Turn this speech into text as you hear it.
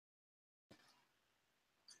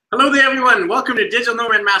Hello there, everyone. Welcome to Digital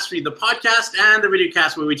Nomad Mastery, the podcast and the video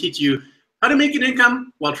cast where we teach you how to make an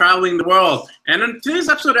income while traveling the world. And in today's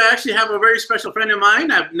episode, I actually have a very special friend of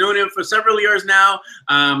mine. I've known him for several years now.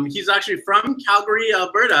 He's actually from Calgary,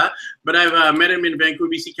 Alberta, but I've met him in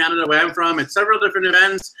Vancouver, BC, Canada, where I'm from, at several different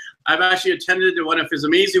events. I've actually attended one of his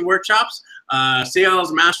amazing workshops,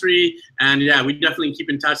 sales, mastery, and yeah, we definitely keep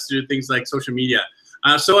in touch through things like social media.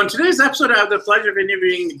 So on today's episode, I have the pleasure of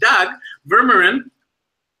interviewing Doug Vermeuren,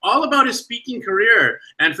 all about his speaking career.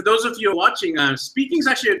 And for those of you watching, speaking is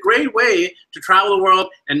actually a great way to travel the world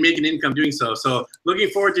and make an income doing so. So looking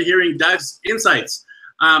forward to hearing Doug's insights.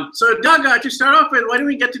 So Doug, to start off with, why don't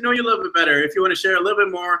we get to know you a little bit better if you want to share a little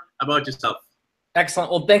bit more about yourself. Excellent.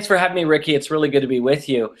 Well, thanks for having me, Ricky. It's really good to be with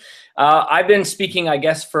you. I've been speaking, I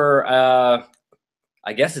guess, for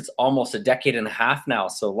it's almost a decade and a half now.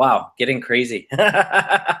 So wow, getting crazy.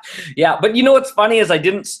 Yeah, but you know what's funny is I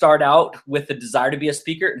didn't start out with the desire to be a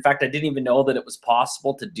speaker. In fact, I didn't even know that it was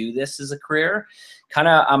possible to do this as a career. Kind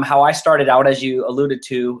of how I started out, as you alluded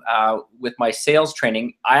to, with my sales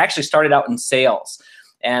training. I actually started out in sales.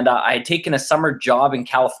 And I had taken a summer job in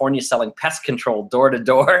California selling pest control door to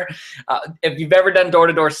door. If you've ever done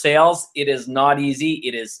door-to-door sales, it is not easy.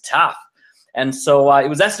 It is tough. And so it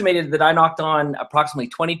was estimated that I knocked on approximately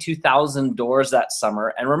 22,000 doors that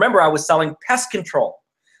summer. And remember, I was selling pest control.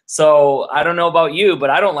 So I don't know about you, but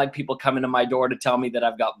I don't like people coming to my door to tell me that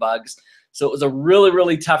I've got bugs. So it was a really,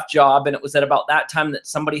 really tough job. And it was at about that time that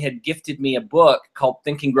somebody had gifted me a book called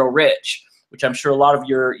Think and Grow Rich, which I'm sure a lot of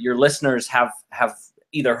your listeners have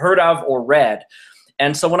either heard of or read.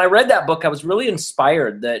 And so when I read that book, I was really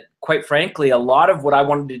inspired that, quite frankly, a lot of what I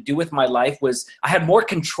wanted to do with my life was I had more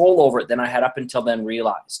control over it than I had up until then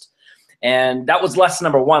realized. And that was lesson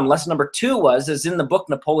number one. Lesson number two was, as in the book,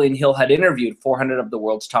 Napoleon Hill had interviewed 400 of the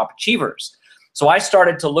world's top achievers. So I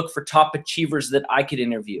started to look for top achievers that I could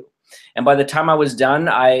interview. And by the time I was done,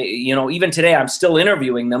 even today, I'm still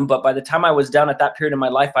interviewing them. But by the time I was done at that period of my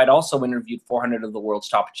life, I'd also interviewed 400 of the world's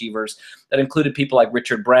top achievers. That included people like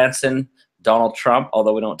Richard Branson, Donald Trump,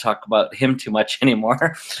 although we don't talk about him too much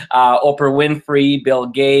anymore, Oprah Winfrey, Bill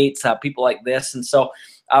Gates, people like this. And so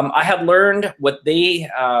I had learned what they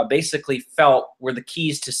basically felt were the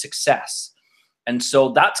keys to success. And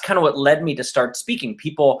so that's kind of what led me to start speaking.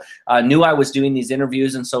 People knew I was doing these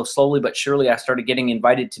interviews, and so slowly but surely I started getting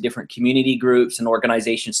invited to different community groups and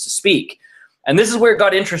organizations to speak. And this is where it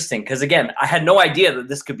got interesting, because again, I had no idea that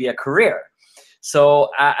this could be a career. So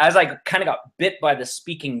as I kind of got bit by the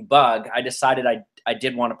speaking bug, I decided I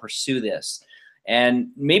did want to pursue this. And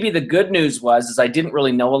maybe the good news was I didn't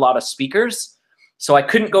really know a lot of speakers, so I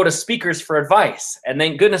couldn't go to speakers for advice. And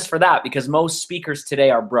thank goodness for that, because most speakers today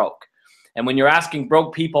are broke. And when you're asking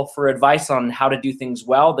broke people for advice on how to do things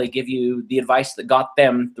well, they give you the advice that got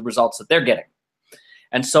them the results that they're getting.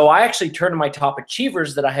 And so I actually turned to my top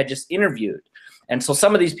achievers that I had just interviewed. And so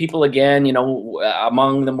some of these people, again,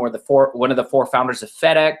 among them were one of the four founders of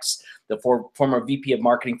FedEx, the former VP of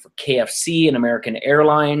marketing for KFC and American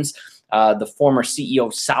Airlines, the former CEO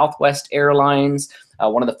of Southwest Airlines,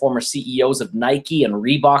 one of the former CEOs of Nike and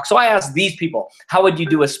Reebok. So I asked these people, how would you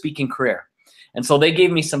do a speaking career? And so they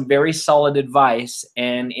gave me some very solid advice.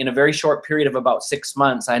 And in a very short period of about 6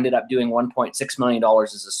 months, I ended up doing $1.6 million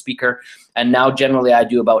as a speaker. And now generally I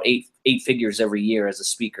do about eight figures every year as a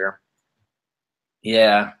speaker.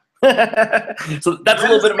 Yeah. So that's a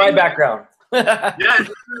little bit of my background. Yeah,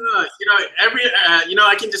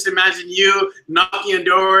 I can just imagine you knocking on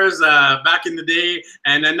doors back in the day,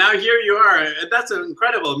 and now here you are. That's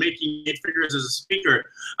incredible, making 8 figures as a speaker.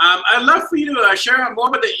 I'd love for you to share more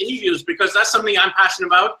about the interviews, because that's something I'm passionate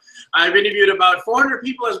about. I've interviewed about 400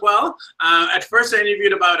 people as well. At first, I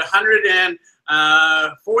interviewed about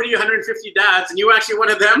 140, 150 dads, and you were actually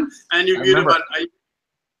one of them. And you interviewed about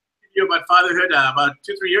fatherhood about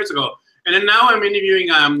 2-3 years ago. And then now I'm interviewing,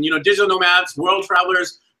 digital nomads, world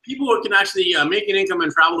travelers, people who can actually make an income and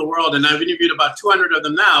travel the world. And I've interviewed about 200 of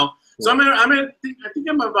them now. So I think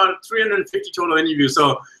I'm about 350 total interviews.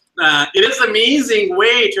 So it is an amazing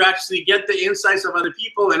way to actually get the insights of other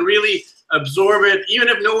people and really absorb it. Even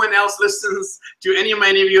if no one else listens to any of my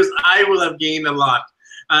interviews, I will have gained a lot.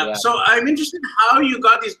 So I'm interested in how you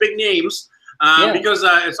got these big names, because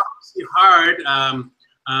it's obviously hard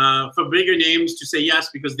for bigger names to say yes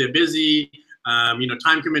because they're busy,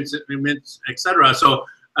 time commitments, etc. So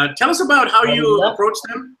tell us about how you approached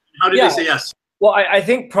them. How did they say yes? Well, I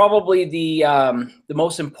think probably the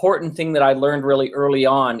most important thing that I learned really early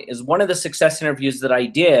on is one of the success interviews that I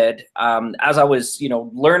did, as I was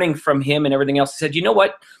learning from him and everything else. He said, you know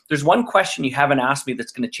what? There's one question you haven't asked me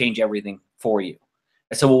that's going to change everything for you.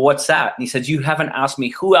 I said, well, what's that? And he said, you haven't asked me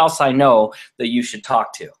who else I know that you should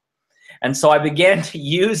talk to. And so I began to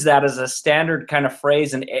use that as a standard kind of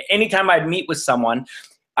phrase. And anytime I'd meet with someone,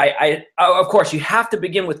 of course, you have to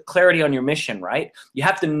begin with clarity on your mission, right? You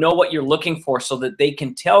have to know what you're looking for so that they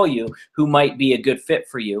can tell you who might be a good fit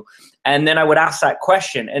for you. And then I would ask that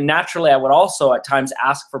question. And naturally, I would also at times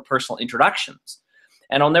ask for personal introductions.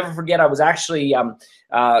 And I'll never forget, I was actually,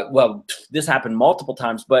 well, this happened multiple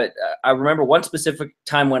times, but I remember one specific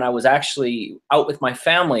time when I was actually out with my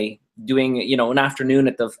family doing, you know, an afternoon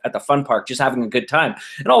at the fun park, just having a good time.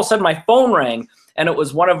 And all of a sudden my phone rang, and it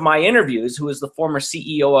was one of my interviews, who was the former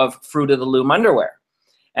CEO of Fruit of the Loom Underwear.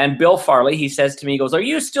 And Bill Farley, he says to me, he goes, "Are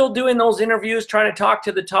you still doing those interviews, trying to talk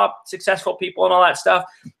to the top successful people and all that stuff?"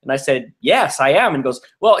 And I said, "Yes, I am." And he goes,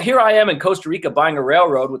 "Well, here I am in Costa Rica buying a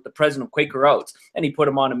railroad with the president of Quaker Oats." And he put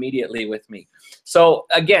him on immediately with me. So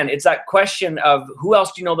again, it's that question of who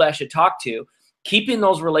else do you know that I should talk to, keeping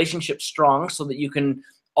those relationships strong so that you can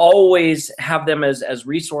always have them as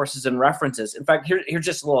resources and references. In fact, here's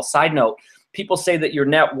just a little side note. People say that your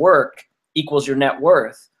network equals your net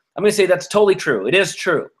worth. I'm going to say that's totally true. It is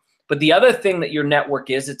true. But the other thing that your network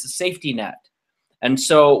is, it's a safety net. And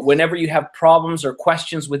so whenever you have problems or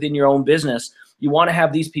questions within your own business, you want to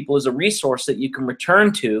have these people as a resource that you can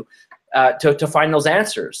return to find those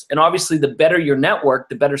answers. And obviously, the better your network,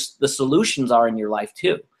 the better the solutions are in your life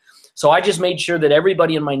too. So I just made sure that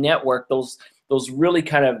everybody in my network, those really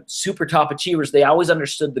kind of super top achievers, they always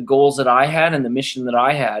understood the goals that I had and the mission that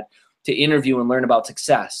I had to interview and learn about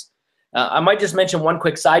success. I might just mention one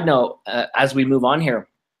quick side note as we move on here.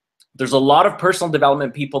 There's a lot of personal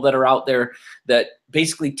development people that are out there that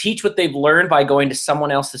basically teach what they've learned by going to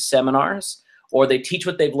someone else's seminars, or they teach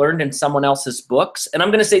what they've learned in someone else's books. And I'm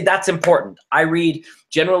going to say that's important. I read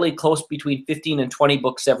generally close between 15 and 20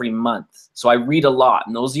 books every month. So I read a lot.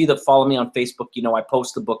 And those of you that follow me on Facebook, you know I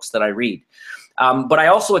post the books that I read. But I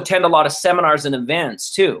also attend a lot of seminars and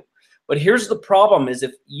events too. But here's the problem is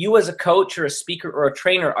if you as a coach or a speaker or a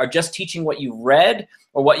trainer are just teaching what you've read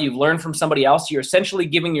or what you've learned from somebody else, you're essentially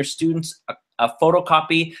giving your students a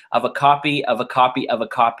photocopy of a copy of a copy of a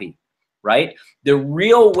copy, right? The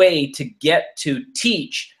real way to get to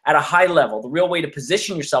teach at a high level, the real way to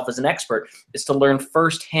position yourself as an expert is to learn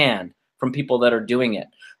firsthand from people that are doing it.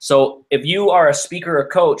 So if you are a speaker or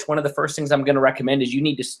coach, one of the first things I'm going to recommend is you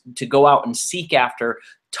need to go out and seek after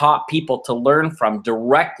top people to learn from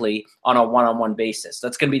directly on a one-on-one basis.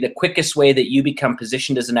 That's going to be the quickest way that you become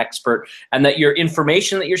positioned as an expert, and that your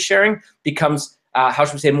information that you're sharing becomes, how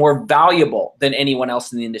should we say, more valuable than anyone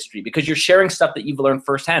else in the industry, because you're sharing stuff that you've learned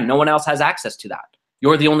firsthand. No one else has access to that.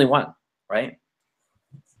 You're the only one, right?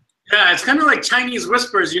 Yeah, it's kind of like Chinese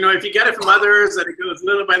whispers. You know, if you get it from others, that it goes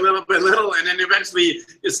little by little by little, and then eventually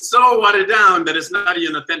it's so watered down that it's not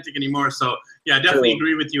even authentic anymore. So yeah, I definitely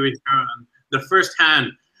agree with you on the first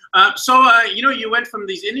hand. You know, you went from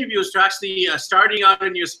these interviews to actually starting out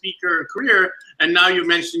in your speaker career, and now you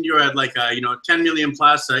mentioned you're at like, you know, 10 million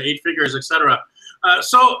plus, 8 figures, etc.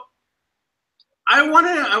 So I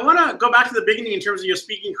wanna go back to the beginning in terms of your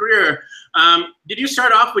speaking career. Did you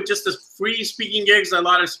start off with just the free speaking gigs a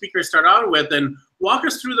lot of speakers start out with, and walk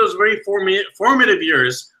us through those very formative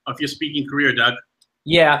years of your speaking career, Doug?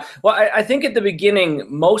 Yeah, well, I think at the beginning,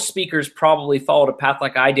 most speakers probably followed a path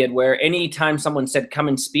like I did, where anytime someone said, "Come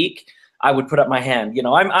and speak," I would put up my hand. You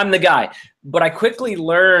know, I'm the guy. But I quickly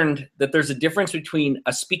learned that there's a difference between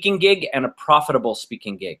a speaking gig and a profitable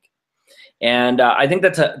speaking gig. And I think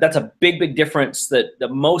that's a big difference that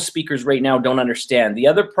most speakers right now don't understand. The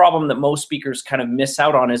other problem that most speakers kind of miss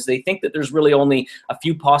out on is they think that there's really only a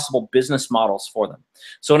few possible business models for them.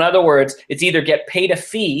 So in other words, it's either get paid a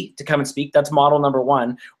fee to come and speak, that's model number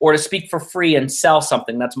one, or to speak for free and sell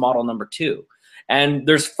something, that's model number two. And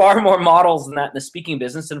there's far more models than that in the speaking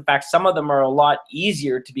business. In fact, some of them are a lot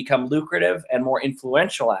easier to become lucrative and more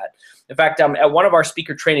influential at. In fact, at one of our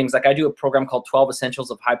speaker trainings, like I do a program called 12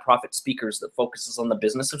 Essentials of High Profit Speakers that focuses on the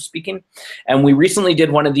business of speaking. And we recently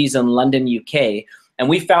did one of these in London, UK. And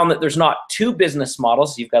we found that there's not two business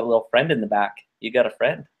models. You've got a little friend in the back. You got a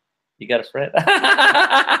friend? You got a friend?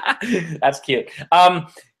 That's cute.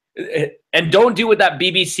 And don't do what that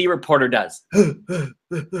BBC reporter does.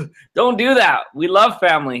 Don't do that. We love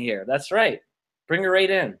family here. That's right. Bring her right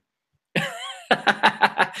in.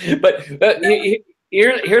 But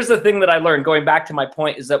here's the thing that I learned, going back to my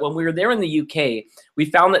point, is that when we were there in the UK, we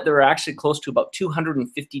found that there are actually close to about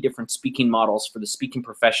 250 different speaking models for the speaking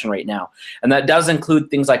profession right now. And that does include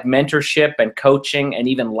things like mentorship and coaching and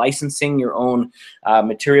even licensing your own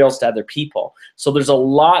materials to other people. So there's a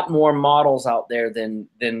lot more models out there than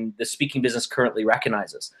the speaking business currently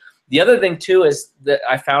recognizes. The other thing too is that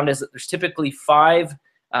I found is that there's typically 5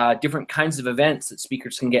 different kinds of events that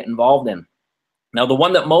speakers can get involved in. Now, the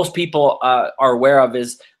one that most people are aware of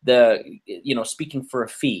is the, speaking for a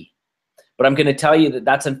fee. But I'm going to tell you that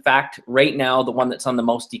that's in fact right now the one that's on the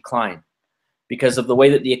most decline, because of the way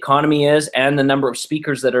that the economy is and the number of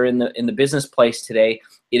speakers that are in the business place today.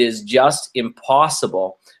 It is just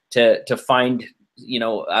impossible to find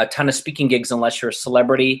a ton of speaking gigs unless you're a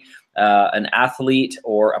celebrity, an athlete,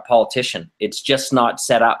 or a politician. It's just not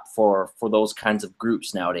set up for those kinds of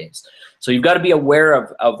groups nowadays. So you've got to be aware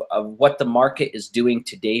of what the market is doing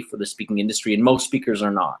today for the speaking industry, and most speakers are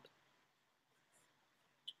not.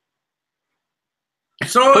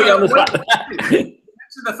 So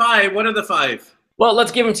the five. What are the five? Well,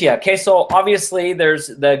 let's give them to you. Okay, so obviously there's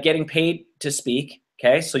the getting paid to speak.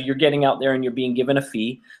 Okay, so you're getting out there and you're being given a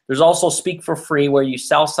fee. There's also speak for free, where you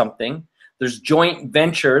sell something. There's joint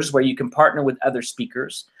ventures, where you can partner with other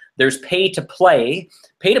speakers. There's pay to play.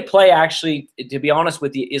 Pay to play, actually, to be honest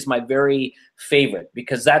with you, is my very favorite,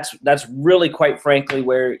 because that's really, quite frankly,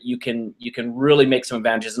 where you can really make some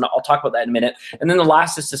advantages, and I'll talk about that in a minute. And then the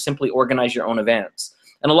last is to simply organize your own events.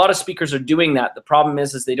 And a lot of speakers are doing that. The problem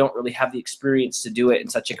is they don't really have the experience to do it in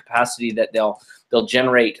such a capacity that they'll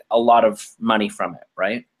generate a lot of money from it,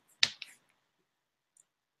 right?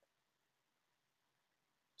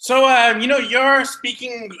 So, you're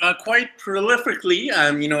speaking quite prolifically,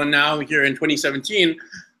 now here in 2017.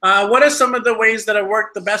 What are some of the ways that have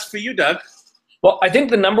worked the best for you, Doug? Well, I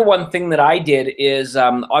think the number one thing that I did is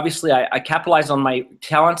obviously I capitalized on my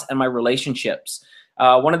talents and my relationships.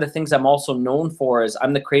 One of the things I'm also known for is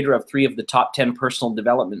I'm the creator of 3 of the top 10 personal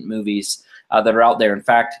development movies that are out there. In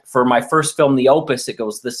fact, for my first film, The Opus, it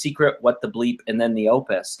goes The Secret, What the Bleep, and then The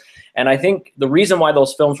Opus. And I think the reason why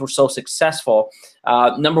those films were so successful,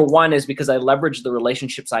 number one, is because I leveraged the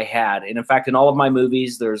relationships I had. And in fact, in all of my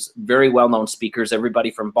movies, there's very well-known speakers,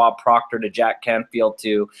 everybody from Bob Proctor to Jack Canfield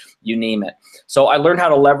to you name it. So I learned how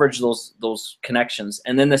to leverage those connections.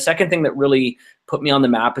 And then the second thing that really put me on the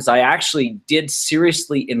map is I actually did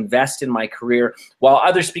seriously invest in my career. While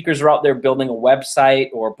other speakers are out there building a website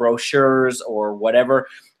or brochures or whatever,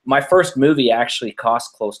 my first movie actually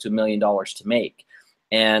cost close to $1 million to make.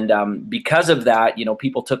 And because of that,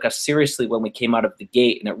 people took us seriously when we came out of the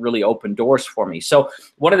gate, and it really opened doors for me. So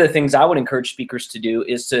one of the things I would encourage speakers to do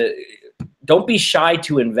is to don't be shy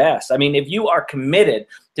to invest. I mean, if you are committed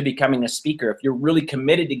to becoming a speaker, if you're really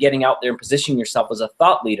committed to getting out there and positioning yourself as a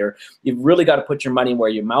thought leader, you've really got to put your money where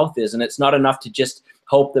your mouth is. And it's not enough to just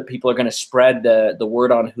hope that people are going to spread the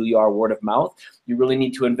word on who you are, word of mouth. You really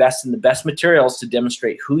need to invest in the best materials to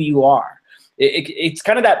demonstrate who you are. It's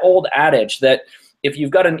kind of that old adage that if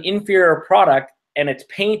you've got an inferior product and it's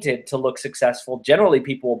painted to look successful, generally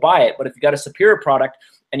people will buy it. But if you've got a superior product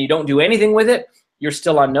and you don't do anything with it, you're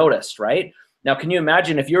still unnoticed, right? Now, can you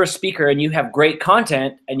imagine if you're a speaker and you have great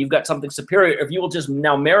content and you've got something superior, if you will just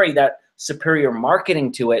now marry that superior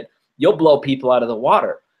marketing to it, you'll blow people out of the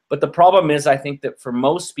water. But the problem is, I think that for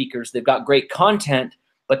most speakers, they've got great content,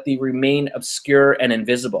 but they remain obscure and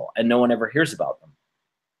invisible, and no one ever hears about them.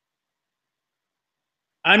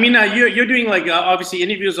 I mean, you're doing obviously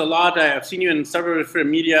interviews a lot. I've seen you in several different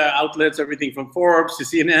media outlets, everything from Forbes to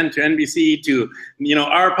CNN to NBC to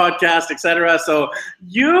our podcast, etc. So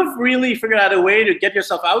you've really figured out a way to get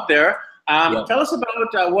yourself out there. Tell us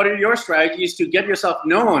about what are your strategies to get yourself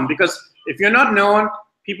known? Because if you're not known,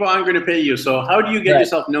 people aren't going to pay you. So how do you get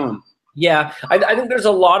yourself known? Yeah, I think there's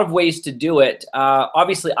a lot of ways to do it.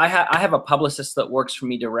 Obviously, I have a publicist that works for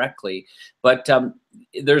me directly, but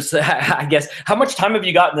there's, I guess, how much time have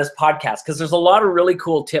you got in this podcast? Because there's a lot of really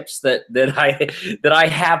cool tips that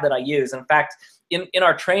I use. In fact, in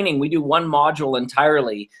our training, we do one module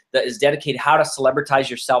entirely that is dedicated how to celebritize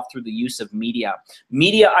yourself through the use of media.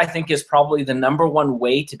 Media, I think, is probably the #1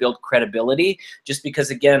 way to build credibility, just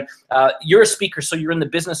because, again, you're a speaker, so you're in the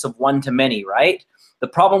business of one to many, right? The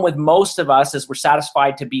problem with most of us is we're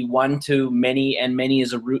satisfied to be one to many, and many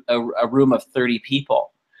is a room of 30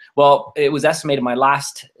 people. Well, it was estimated my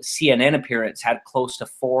last CNN appearance had close to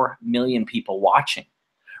 4 million people watching,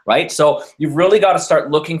 right? So you've really got to start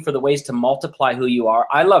looking for the ways to multiply who you are.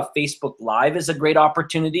 I love Facebook Live as a great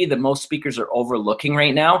opportunity that most speakers are overlooking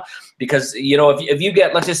right now, because if you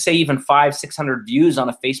get, let's just say, even 500-600 views on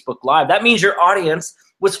a Facebook Live, that means your audience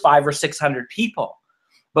was 500 or 600 people.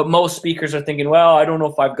 But most speakers are thinking, well, I don't know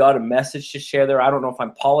if I've got a message to share there. I don't know if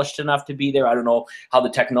I'm polished enough to be there. I don't know how the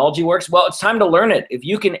technology works. Well, it's time to learn it. If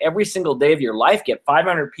you can every single day of your life get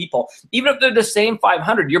 500 people, even if they're the same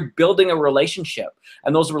 500, you're building a relationship.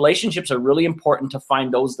 And those relationships are really important to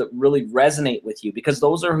find those that really resonate with you, because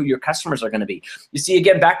those are who your customers are going to be. You see,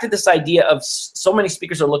 again, back to this idea of so many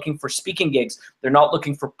speakers are looking for speaking gigs. They're not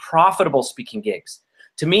looking for profitable speaking gigs.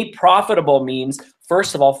 To me, profitable means,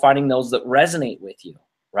 first of all, finding those that resonate with you,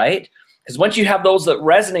 right? Because once you have those that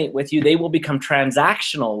resonate with you, they will become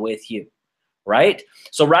transactional with you, right?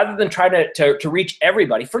 So rather than trying to reach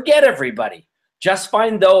everybody, forget everybody. Just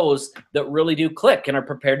find those that really do click and are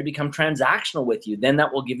prepared to become transactional with you. Then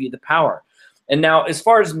that will give you the power. And now, as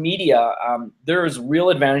far as media, there's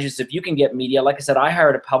real advantages if you can get media. Like I said, I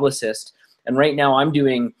hired a publicist, and right now I'm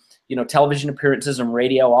doing, you know, television appearances and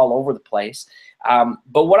radio all over the place.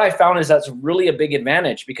 But what I found is that's really a big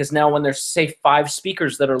advantage, because now when there's, say, 5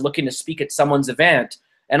 speakers that are looking to speak at someone's event,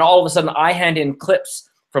 and all of a sudden I hand in clips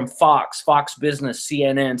from Fox, Fox Business,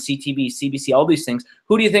 CNN, CTV, CBC, all these things,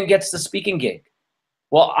 who do you think gets the speaking gig?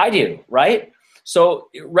 Well, I do, right? So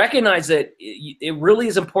recognize that it really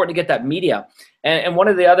is important to get that media. And one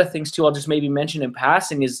of the other things too, I'll just maybe mention in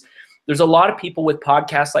passing, is there's a lot of people with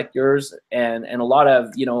podcasts like yours and a lot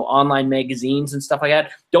of, you know, online magazines and stuff like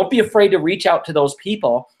that. Don't be afraid to reach out to those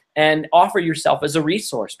people and offer yourself as a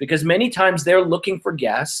resource, because many times they're looking for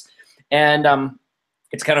guests. And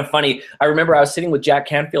it's kind of funny. I remember I was sitting with Jack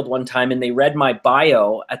Canfield one time, and they read my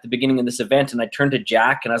bio at the beginning of this event, and I turned to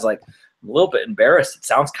Jack and I was like, I'm a little bit embarrassed. It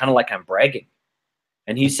sounds kind of like I'm bragging.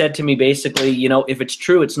 And he said to me basically, you know, if it's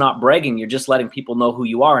true, it's not bragging. You're just letting people know who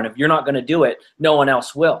you are. And if you're not going to do it, no one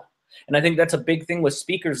else will. And I think that's a big thing with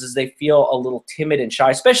speakers, is they feel a little timid and shy,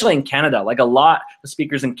 especially in Canada. Like a lot of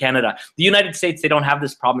speakers in Canada. The United States, they don't have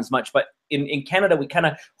this problem as much. But in Canada, we kind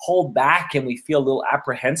of hold back and we feel a little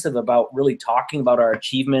apprehensive about really talking about our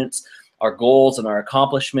achievements, our goals and our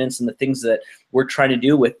accomplishments and the things that we're trying to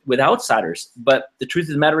do with outsiders. But the truth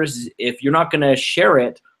of the matter is, if you're not going to share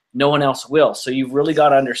it, no one else will. So you've really got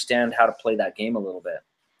to understand how to play that game a little bit.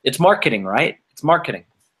 It's marketing, right? It's marketing.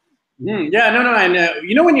 Yeah, no, and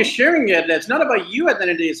you know, when you're sharing it, it's not about you at the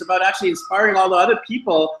end of the day. It's about actually inspiring all the other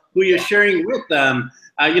people who you're sharing with.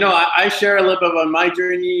 You know, I share a little bit about my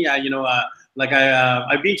journey. You know, like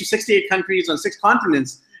I've been to 68 countries on 6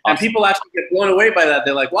 continents, and people actually get blown away by that.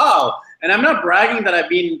 They're like, wow. And I'm not bragging that I've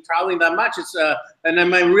been traveling that much. It's and then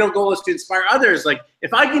my real goal is to inspire others. Like,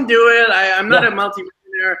 if I can do it, I'm not a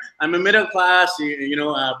multi-millionaire. I'm a middle class, you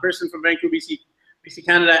know, person from Vancouver, BC,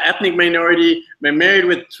 Canada, ethnic minority. I'm married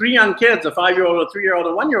with 3 young kids, a 5-year-old, a 3-year-old, a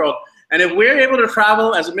 1-year-old. And if we're able to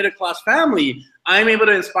travel as a middle class family, I'm able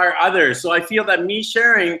to inspire others. So I feel that me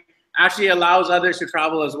sharing actually allows others to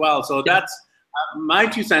travel as well. So that's my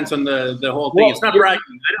 2 cents on the whole thing. Well, it's not bragging.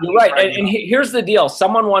 You're right. And here's the deal.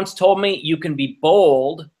 Someone once told me you can be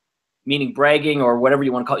bold, meaning bragging or whatever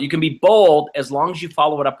you want to call it. You can be bold as long as you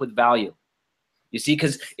follow it up with value. You see,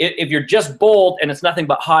 because if you're just bold and it's nothing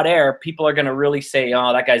but hot air, people are going to really say,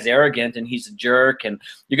 oh, that guy's arrogant and he's a jerk. And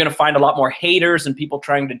you're going to find a lot more haters and people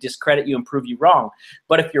trying to discredit you and prove you wrong.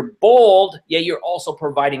 But if you're bold, yeah, you're also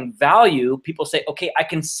providing value. People say, okay, I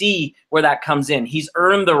can see where that comes in. He's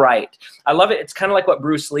earned the right. I love it. It's kind of like what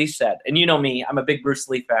Bruce Lee said. And you know me, I'm a big Bruce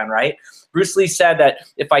Lee fan, right? Bruce Lee said that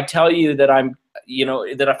if I tell you that I'm, you know,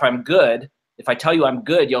 that if I'm good, if I tell you I'm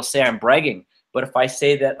good, you'll say I'm bragging. But if I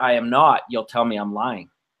say that I am not, you'll tell me I'm lying,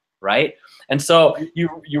 right? And so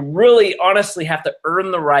you really honestly have to earn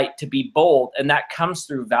the right to be bold, and that comes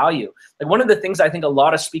through value. Like, one of the things I think a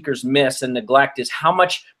lot of speakers miss and neglect is how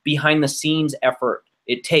much behind the scenes effort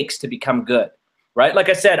it takes to become good, right? Like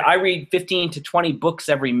I said, I read 15 to 20 books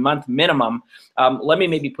every month minimum. Let me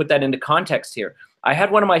maybe put that into context here. I had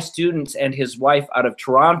one of my students and his wife out of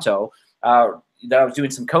Toronto that I was doing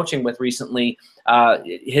some coaching with recently.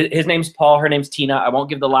 His name's Paul, her name's Tina. I won't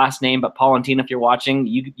give the last name, but Paul and Tina, if you're watching,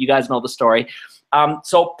 you guys know the story.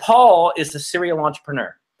 So Paul is a serial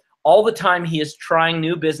entrepreneur. All the time he is trying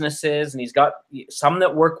new businesses, and he's got some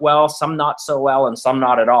that work well, some not so well, and some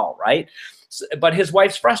not at all, right? So, but his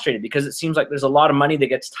wife's frustrated because it seems like there's a lot of money that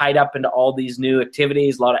gets tied up into all these new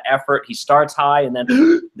activities, a lot of effort. He starts high and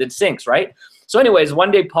then sinks, right? So anyways, one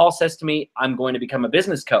day Paul says to me, I'm going to become a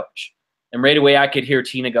business coach. And right away I could hear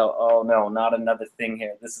Tina go, oh no, not another thing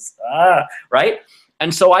here. This is, right?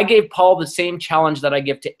 And so I gave Paul the same challenge that I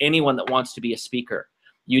give to anyone that wants to be a speaker.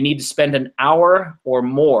 You need to spend an hour or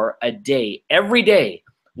more a day, every day,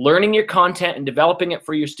 learning your content and developing it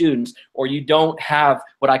for your students, or you don't have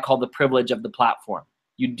what I call the privilege of the platform.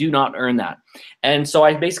 You do not earn that. And so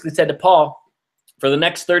I basically said to Paul, for the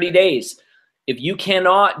next 30 days, if you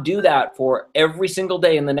cannot do that for every single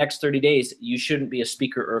day in the next 30 days, you shouldn't be a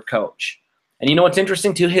speaker or a coach. And you know what's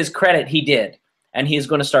interesting? To his credit, he did. And he is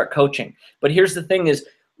going to start coaching. But here's the thing is,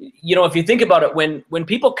 you know, if you think about it, when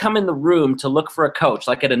people come in the room to look for a coach,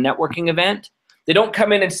 like at a networking event, they don't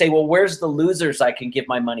come in and say, well, where's the losers I can give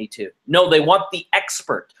my money to? No, they want the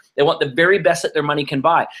expert. They want the very best that their money can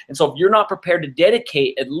buy. And so if you're not prepared to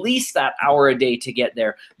dedicate at least that hour a day to get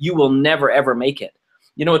there, you will never, ever make it.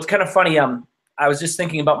 You know, it's kind of funny. I was just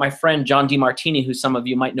thinking about my friend John DeMartini, who some of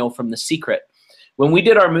you might know from The Secret. When we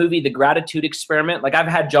did our movie, The Gratitude Experiment, like I've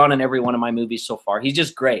had John in every one of my movies so far. He's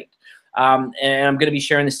just great. And I'm going to be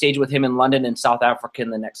sharing the stage with him in London and South Africa in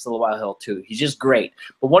the next little while too. He's just great.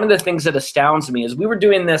 But one of the things that astounds me is we were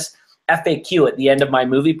doing this FAQ at the end of my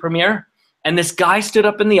movie premiere, and this guy stood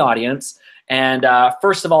up in the audience. And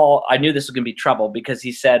first of all, I knew this was going to be trouble because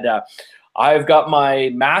he said, I've got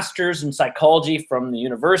my master's in psychology from the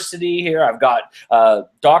university here. I've got a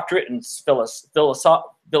doctorate in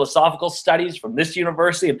philosophical studies from this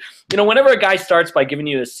university. And, you know, whenever a guy starts by giving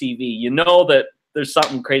you a CV, you know that there's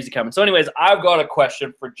something crazy coming. So anyways, I've got a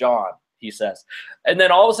question for John, he says. And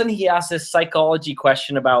then all of a sudden he asks this psychology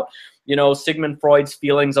question about, you know, Sigmund Freud's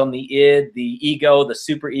feelings on the id, the ego, the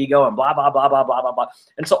superego, and blah, blah, blah, blah, blah, blah, blah.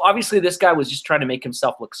 And so obviously this guy was just trying to make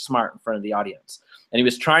himself look smart in front of the audience. And he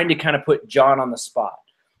was trying to kind of put John on the spot.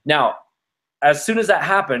 Now, as soon as that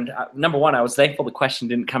happened, number one, I was thankful the question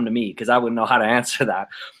didn't come to me because I wouldn't know how to answer that.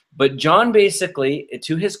 But John basically,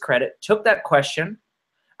 to his credit, took that question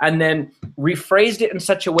and then rephrased it in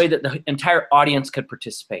such a way that the entire audience could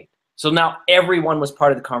participate. So now everyone was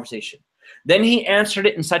part of the conversation. Then he answered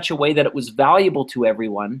it in such a way that it was valuable to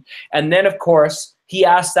everyone. And then, of course, he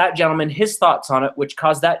asked that gentleman his thoughts on it, which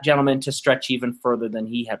caused that gentleman to stretch even further than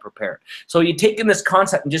he had prepared. So he'd taken this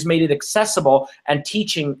concept and just made it accessible and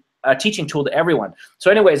a teaching tool to everyone. So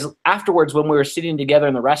anyways, afterwards, when we were sitting together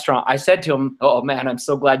in the restaurant, I said to him, oh man, I'm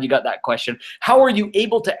so glad you got that question. How are you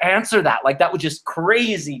able to answer that? Like that was just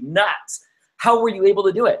crazy nuts. How were you able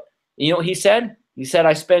to do it? You know what he said? He said,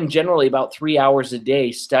 I spend generally about 3 hours a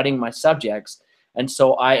day studying my subjects. And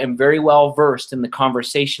so I am very well versed in the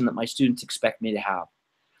conversation that my students expect me to have.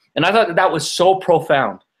 And I thought that that was so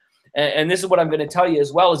profound. And this is what I'm going to tell you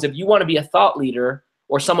as well, is if you want to be a thought leader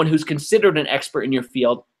or someone who's considered an expert in your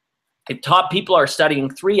field, if top people are studying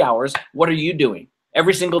 3 hours, what are you doing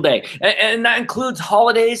every single day? And that includes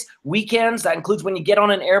holidays, weekends. That includes when you get on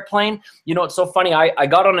an airplane. You know, it's so funny. I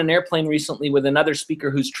got on an airplane recently with another speaker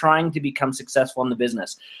who's trying to become successful in the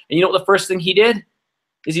business. And you know what the first thing he did?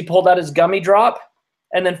 Is he pulled out his gummy drop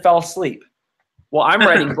and then fell asleep. Well, I'm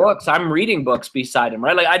writing books. I'm reading books beside him,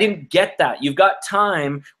 right? Like I didn't get that. You've got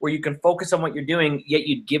time where you can focus on what you're doing, yet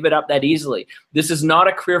you'd give it up that easily. This is not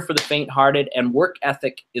a career for the faint-hearted, and work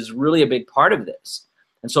ethic is really a big part of this.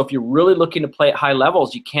 And so if you're really looking to play at high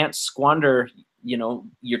levels, you can't squander, you know,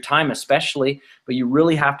 your time especially, but you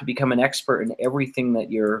really have to become an expert in everything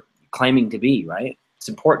that you're claiming to be, right? It's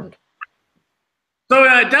important. So,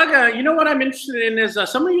 Doug, you know what I'm interested in is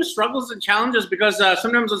some of your struggles and challenges, because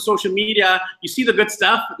sometimes on social media, you see the good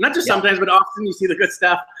stuff. Not just sometimes, but often you see the good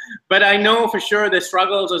stuff. But I know for sure the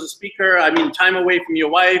struggles as a speaker, I mean, time away from your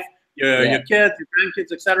wife, your kids, your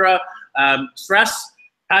grandkids, etc. Stress,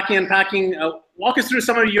 packing and unpacking. Walk us through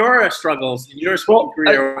some of your struggles in your speaking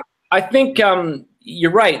career. I think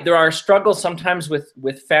you're right. There are struggles sometimes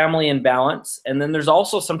with family and balance, and then there's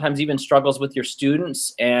also sometimes even struggles with your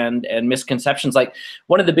students and misconceptions. Like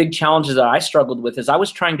one of the big challenges that I struggled with is I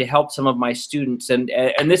was trying to help some of my students, and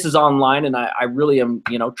this is online, and I really am,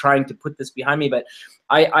 you know, trying to put this behind me. But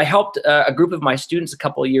I helped a group of my students a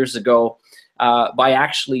couple of years ago by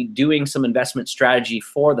actually doing some investment strategy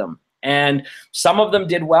for them. And some of them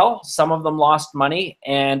did well, some of them lost money,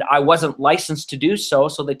 and I wasn't licensed to do so,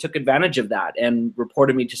 so they took advantage of that and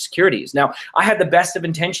reported me to securities. Now, I had the best of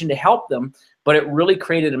intention to help them, but it really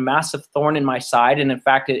created a massive thorn in my side, and in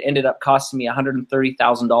fact, it ended up costing me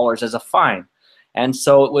 $130,000 as a fine. And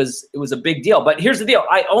so it was a big deal. But here's the deal.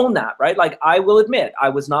 I own that, right? Like I will admit, I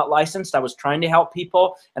was not licensed. I was trying to help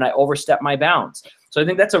people, and I overstepped my bounds. So I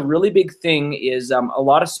think that's a really big thing is a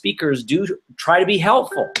lot of speakers do try to be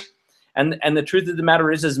helpful. And the truth of the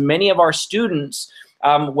matter is many of our students,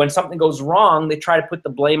 when something goes wrong, they try to put the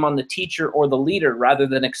blame on the teacher or the leader rather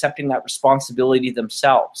than accepting that responsibility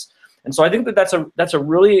themselves. And so I think that that's a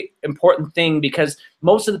really important thing, because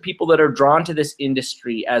most of the people that are drawn to this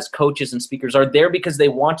industry as coaches and speakers are there because they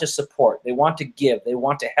want to support, they want to give, they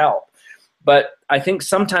want to help. But I think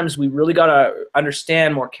sometimes we really got to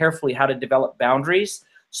understand more carefully how to develop boundaries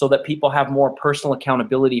so that people have more personal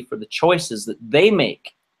accountability for the choices that they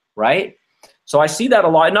make. Right? So I see that a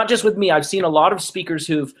lot, not just with me. I've seen a lot of speakers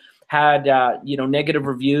who've had you know, negative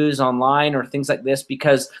reviews online or things like this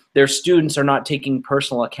because their students are not taking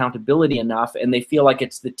personal accountability enough, and they feel like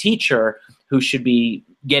it's the teacher who should be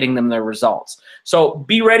getting them their results. So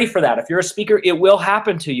be ready for that. If you're a speaker, it will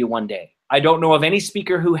happen to you one day. I don't know of any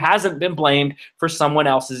speaker who hasn't been blamed for someone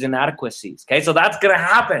else's inadequacies. Okay, so that's going to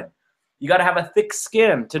happen. You got to have a thick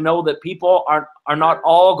skin to know that people are not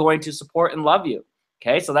all going to support and love you.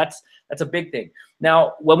 Okay, so that's a big thing.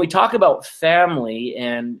 Now, when we talk about family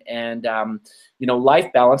and you know,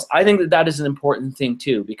 life balance, I think that that is an important thing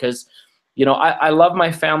too, because you know, I love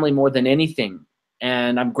my family more than anything,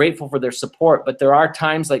 and I'm grateful for their support. But there are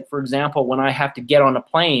times, like for example, when I have to get on a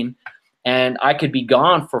plane and I could be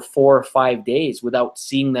gone for 4 or 5 days without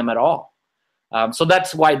seeing them at all. So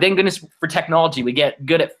that's why, thank goodness for technology, we get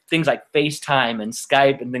good at things like FaceTime and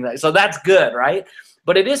Skype and things like that. So that's good, right?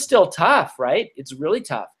 But it is still tough, right? It's really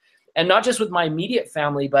tough. And not just with my immediate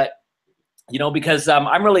family, but, you know, because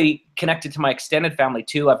I'm really connected to my extended family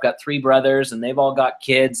too. I've got 3 brothers and they've all got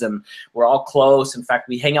kids and we're all close. In fact,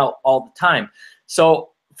 we hang out all the time.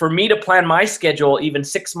 So for me to plan my schedule even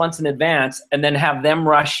 6 months in advance and then have them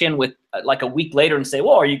rush in with like a week later and say,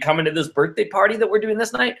 well, are you coming to this birthday party that we're doing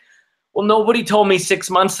this night? Well, nobody told me 6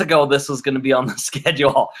 months ago this was going to be on the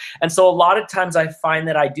schedule. And so a lot of times I find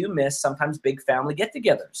that I do miss sometimes big family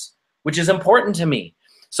get-togethers, which is important to me.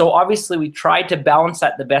 So obviously we try to balance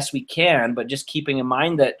that the best we can, but just keeping in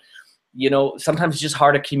mind that, you know, sometimes it's just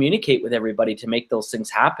hard to communicate with everybody to make those things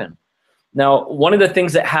happen. Now, one of the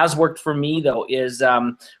things that has worked for me though is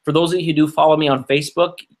for those of you who do follow me on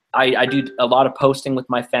Facebook, I do a lot of posting with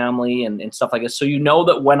my family and stuff like this. So you know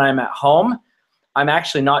that when I'm at home, I'm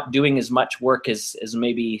actually not doing as much work as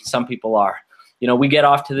maybe some people are. You know, we get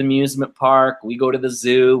off to the amusement park, we go to the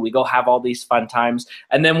zoo, we go have all these fun times.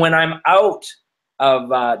 And then when I'm out of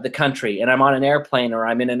the country and I'm on an airplane or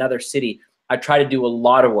I'm in another city, I try to do a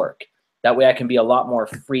lot of work. That way I can be a lot more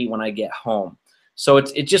free when I get home. So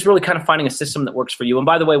it's just really kind of finding a system that works for you. And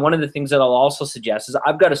by the way, one of the things that I'll also suggest is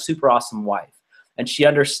I've got a super awesome wife, and she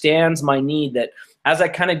understands my need that as I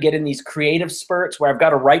kind of get in these creative spurts where I've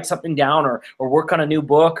got to write something down or work on a new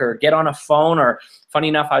book or get on a phone, or funny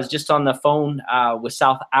enough, I was just on the phone with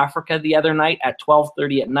South Africa the other night at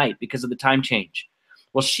 12:30 at night because of the time change.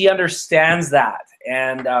 Well, she understands that,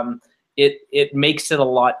 and it makes it a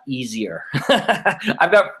lot easier.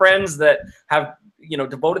 I've got friends that have, you know,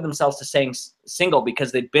 devoted themselves to staying single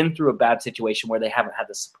because they've been through a bad situation where they haven't had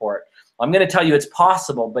the support. I'm going to tell you it's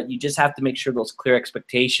possible, but you just have to make sure those clear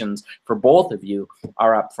expectations for both of you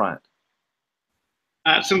are up front.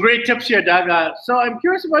 Some great tips here, Doug. So I'm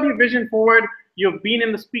curious about your vision forward. You've been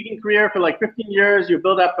in the speaking career for like 15 years. You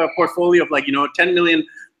built up a portfolio of like, you know, 10 million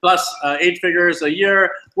plus 8 figures a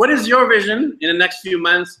year. What is your vision in the next few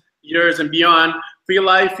months, years and beyond for your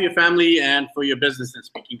life, for your family, and for your business and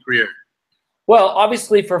speaking career? Well,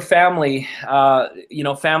 obviously for family, you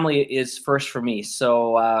know, family is first for me.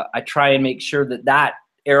 So I try and make sure that that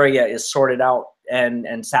area is sorted out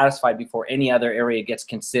and satisfied before any other area gets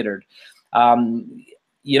considered.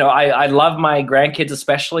 You know, I love my grandkids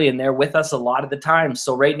especially, and they're with us a lot of the time.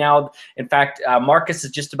 So right now, in fact, Marcus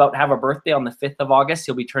is just about to have a birthday on the 5th of August.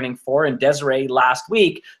 He'll be turning 4, and Desiree last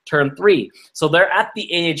week turned 3. So they're at the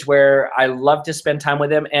age where I love to spend time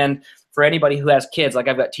with them. And for anybody who has kids, like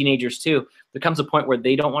I've got teenagers too, there comes a point where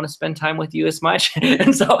they don't want to spend time with you as much.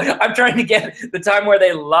 And so I'm trying to get the time where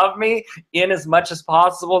they love me in as much as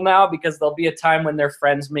possible now, because there'll be a time when their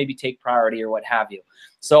friends maybe take priority or what have you.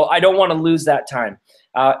 So I don't want to lose that time.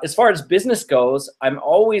 As far as business goes, I'm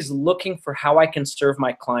always looking for how I can serve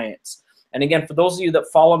my clients. And again, for those of you that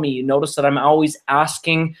follow me, you notice that I'm always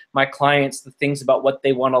asking my clients the things about what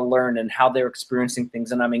they want to learn and how they're experiencing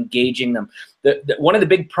things, and I'm engaging them. One of the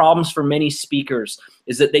big problems for many speakers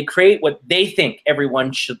is that they create what they think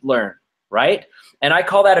everyone should learn, right? And I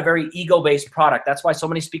call that a very ego-based product. That's why so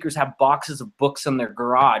many speakers have boxes of books in their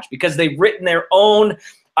garage, because they've written their own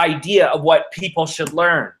idea of what people should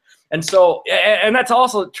learn. And so, and that's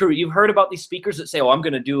also true. You've heard about these speakers that say, oh, I'm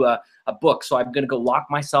going to do a book, so I'm going to go lock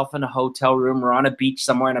myself in a hotel room or on a beach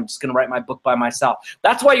somewhere, and I'm just going to write my book by myself.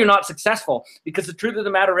 That's why you're not successful, because the truth of the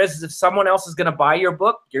matter is if someone else is going to buy your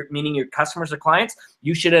book, meaning your customers or clients,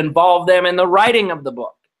 you should involve them in the writing of the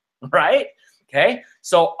book, right? Okay,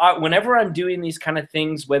 so whenever I'm doing these kind of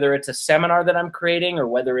things, whether it's a seminar that I'm creating or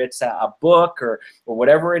whether it's a book or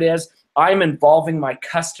whatever it is, I'm involving my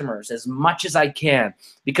customers as much as I can,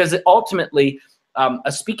 because ultimately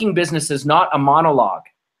a speaking business is not a monologue.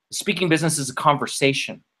 A speaking business is a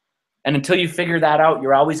conversation. And until you figure that out,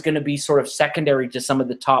 you're always going to be sort of secondary to some of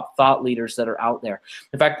the top thought leaders that are out there.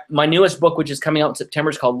 In fact, my newest book, which is coming out in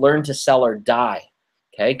September, is called Learn to Sell or Die.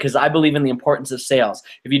 Okay, because I believe in the importance of sales.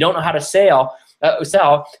 If you don't know how to sell, you're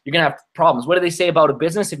going to have problems. What do they say about a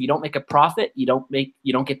business? If you don't make a profit, you don't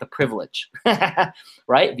get the privilege,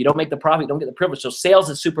 right? If you don't make the profit, you don't get the privilege. So sales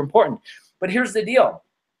is super important. But here's the deal.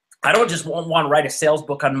 I don't just want to write a sales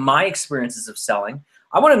book on my experiences of selling.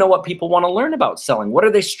 I want to know what people want to learn about selling. What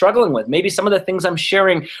are they struggling with? Maybe some of the things I'm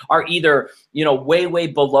sharing are either, you know, way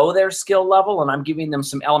below their skill level, and I'm giving them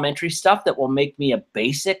some elementary stuff that will make me a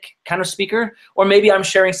basic kind of speaker, or maybe I'm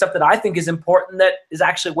sharing stuff that I think is important that is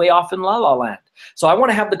actually way off in la la land. So I want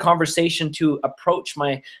to have the conversation to approach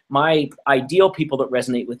my ideal people that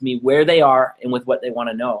resonate with me where they are and with what they want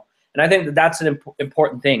to know. And I think that that's an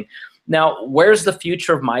important thing. Now, where's the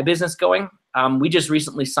future of my business going? We just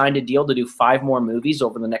recently signed a deal to do 5 more movies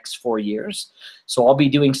over the next 4 years. So I'll be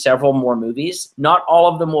doing several more movies. Not all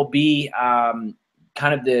of them will be kind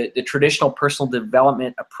of the traditional personal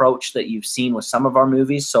development approach that you've seen with some of our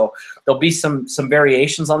movies. So there'll be some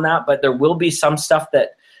variations on that, but there will be some stuff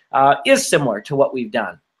that is similar to what we've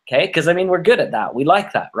done. Okay, because I mean, we're good at that. We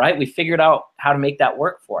like that, right? We figured out how to make that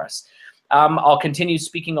work for us. I'll continue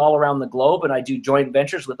speaking all around the globe, and I do joint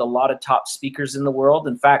ventures with a lot of top speakers in the world.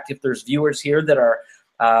 In fact, if there's viewers here that are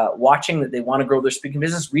watching that they want to grow their speaking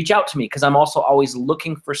business, reach out to me, because I'm also always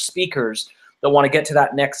looking for speakers that want to get to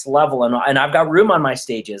that next level. And I've got room on my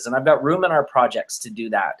stages, and I've got room in our projects to do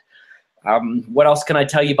that. What else can I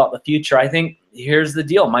tell you about the future? I think here's the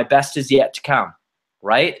deal. My best is yet to come,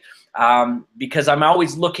 right? Because I'm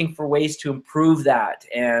always looking for ways to improve that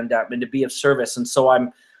and to be of service. And so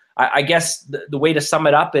I guess the way to sum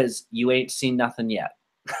it up is you ain't seen nothing yet,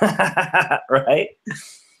 right?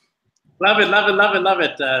 Love it, love it, love it, love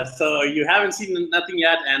it. So you haven't seen nothing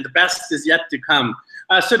yet, and the best is yet to come.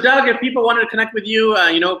 So Doug, if people wanted to connect with you,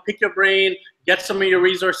 you know, pick your brain, get some of your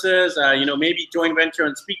resources, you know, maybe joint venture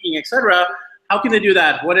on speaking, etc., how can they do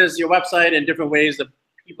that? What is your website and different ways that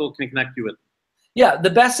people can connect you with? Yeah, the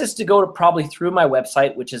best is to go to probably through my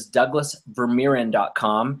website, which is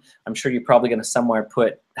douglasvermeuren.com. I'm sure you're probably going to somewhere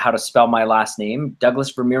put how to spell my last name.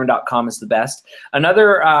 douglasvermeuren.com is the best.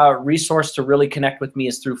 Another resource to really connect with me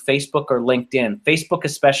is through Facebook or LinkedIn. Facebook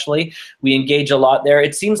especially, we engage a lot there.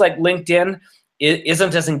 It seems like LinkedIn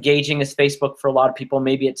isn't as engaging as Facebook for a lot of people.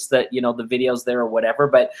 Maybe it's the, you know, the videos there or whatever,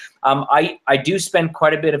 but I do spend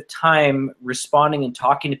quite a bit of time responding and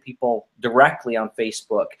talking to people directly on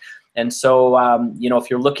Facebook. And so, you know, if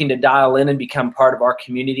you're looking to dial in and become part of our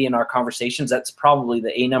community and our conversations, that's probably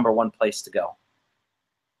the #1 place to go.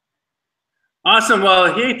 Awesome.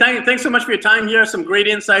 Well, hey, thanks so much for your time here. Some great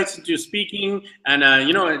insights into speaking, and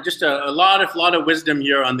you know, just a lot of wisdom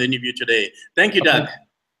here on the interview today. Thank you, Doug.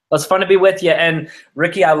 Well, it's fun to be with you. And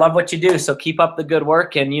Ricky, I love what you do. So keep up the good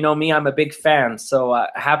work. And you know me, I'm a big fan. So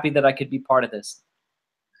happy that I could be part of this.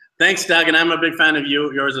 Thanks, Doug, and I'm a big fan of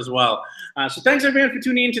yours as well. So thanks everyone for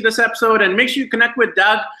tuning into this episode, and make sure you connect with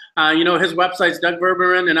Doug. You know, his website's Doug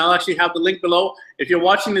Vermeuren, and I'll actually have the link below. If you're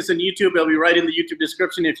watching this on YouTube, it'll be right in the YouTube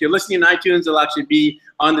description. If you're listening on iTunes, it'll actually be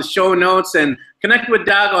on the show notes. And connect with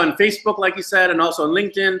Doug on Facebook, like you said, and also on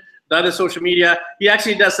LinkedIn, the other social media. He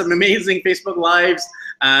actually does some amazing Facebook Lives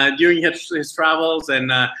during his travels,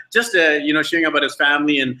 and just you know, sharing about his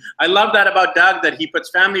family. And I love that about Doug, that he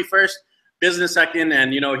puts family first, business second,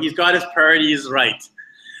 and you know, he's got his priorities right.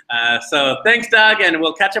 So thanks, Doug, and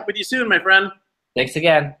we'll catch up with you soon, my friend. Thanks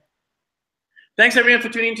again. Thanks everyone for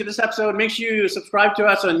tuning into this episode. Make sure you subscribe to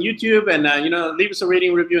us on YouTube, and you know, leave us a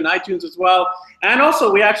rating review on iTunes as well. And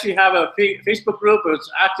also, we actually have a Facebook group that's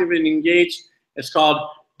active and engaged. It's called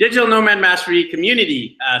Digital Nomad Mastery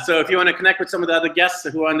Community. So if you want to connect with some of the other guests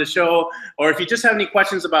who are on the show, or if you just have any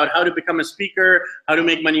questions about how to become a speaker, how to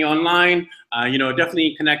make money online, you know,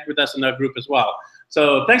 definitely connect with us in that group as well.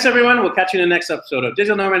 So thanks everyone. We'll catch you in the next episode of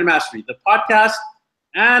Digital Nomad Mastery, the podcast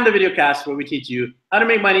and the video cast where we teach you how to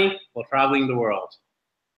make money while traveling the world.